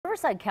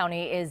Riverside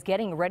County is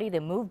getting ready to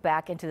move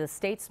back into the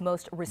state's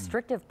most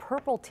restrictive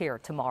purple tier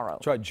tomorrow.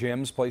 That's right.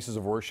 Gyms, places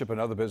of worship, and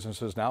other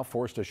businesses now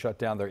forced to shut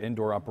down their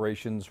indoor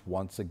operations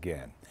once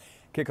again.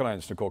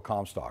 KCAL's Nicole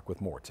Comstock with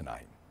more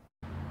tonight.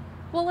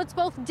 Well, it's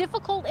both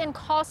difficult and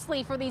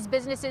costly for these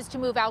businesses to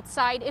move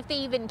outside if they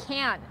even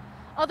can.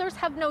 Others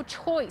have no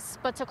choice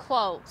but to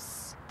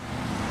close.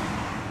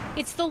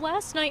 It's the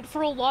last night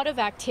for a lot of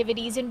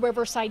activities in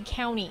Riverside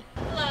County.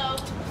 Hello.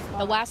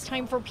 The last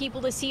time for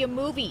people to see a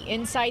movie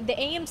inside the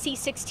AMC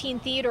 16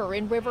 theater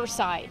in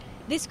Riverside.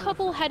 This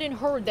couple hadn't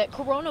heard that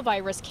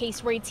coronavirus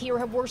case rates here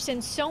have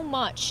worsened so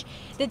much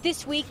that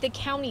this week the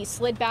county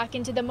slid back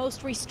into the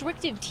most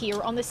restrictive tier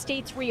on the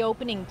state's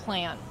reopening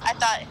plan. I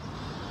thought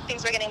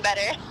things were getting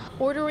better.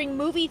 Ordering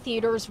movie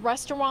theaters,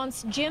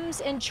 restaurants,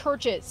 gyms, and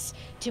churches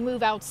to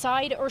move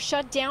outside or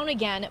shut down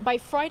again by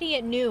Friday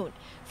at noon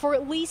for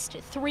at least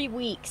 3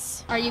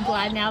 weeks. Are you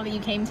glad now that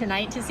you came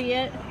tonight to see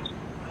it?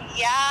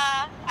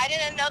 Yeah, I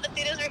didn't know the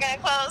theaters were going to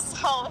close,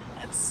 so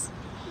it's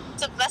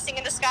a blessing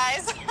in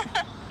disguise.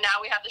 Now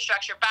we have the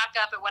structure back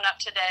up. It went up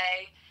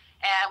today,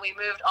 and we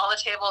moved all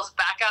the tables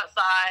back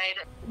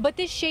outside. But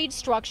this shade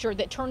structure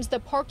that turns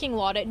the parking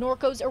lot at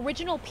Norco's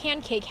original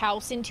pancake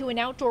house into an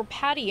outdoor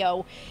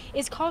patio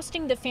is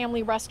costing the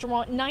family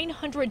restaurant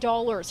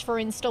 $900 for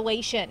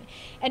installation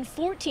and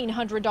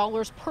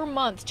 $1,400 per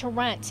month to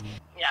rent.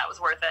 Yeah, it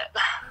was worth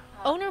it.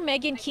 Owner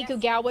Megan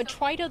Kikugawa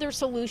tried other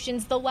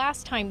solutions the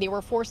last time they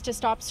were forced to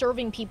stop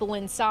serving people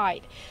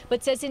inside,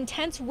 but says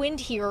intense wind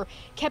here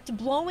kept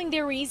blowing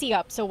their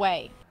easy-ups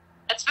away.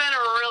 It's been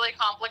really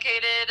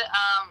complicated,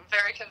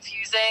 very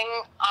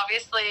confusing.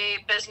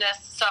 Obviously, business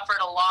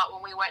suffered a lot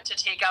when we went to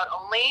takeout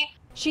only.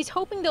 She's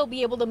hoping they'll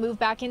be able to move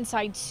back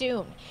inside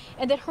soon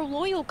and that her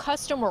loyal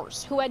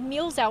customers who had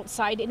meals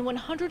outside in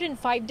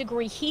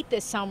 105-degree heat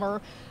this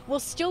summer will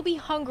still be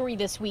hungry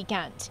this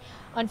weekend.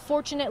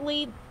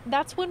 Unfortunately,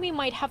 that's when we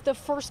might have the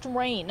first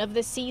rain of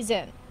the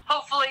season.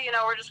 Hopefully,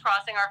 we're just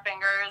crossing our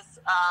fingers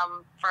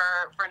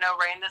for no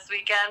rain this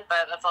weekend,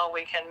 but that's all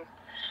we can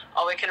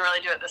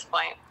really do at this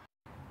point.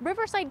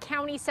 Riverside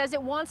County says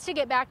it wants to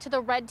get back to the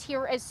red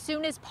tier as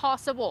soon as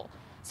possible.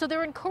 So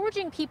they're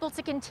encouraging people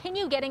to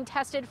continue getting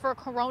tested for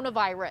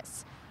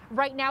coronavirus.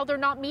 Right now, they're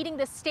not meeting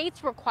the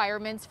state's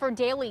requirements for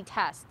daily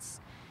tests.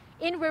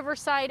 In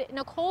Riverside,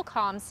 Nicole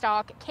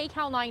Comstock,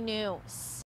 KCAL 9 News.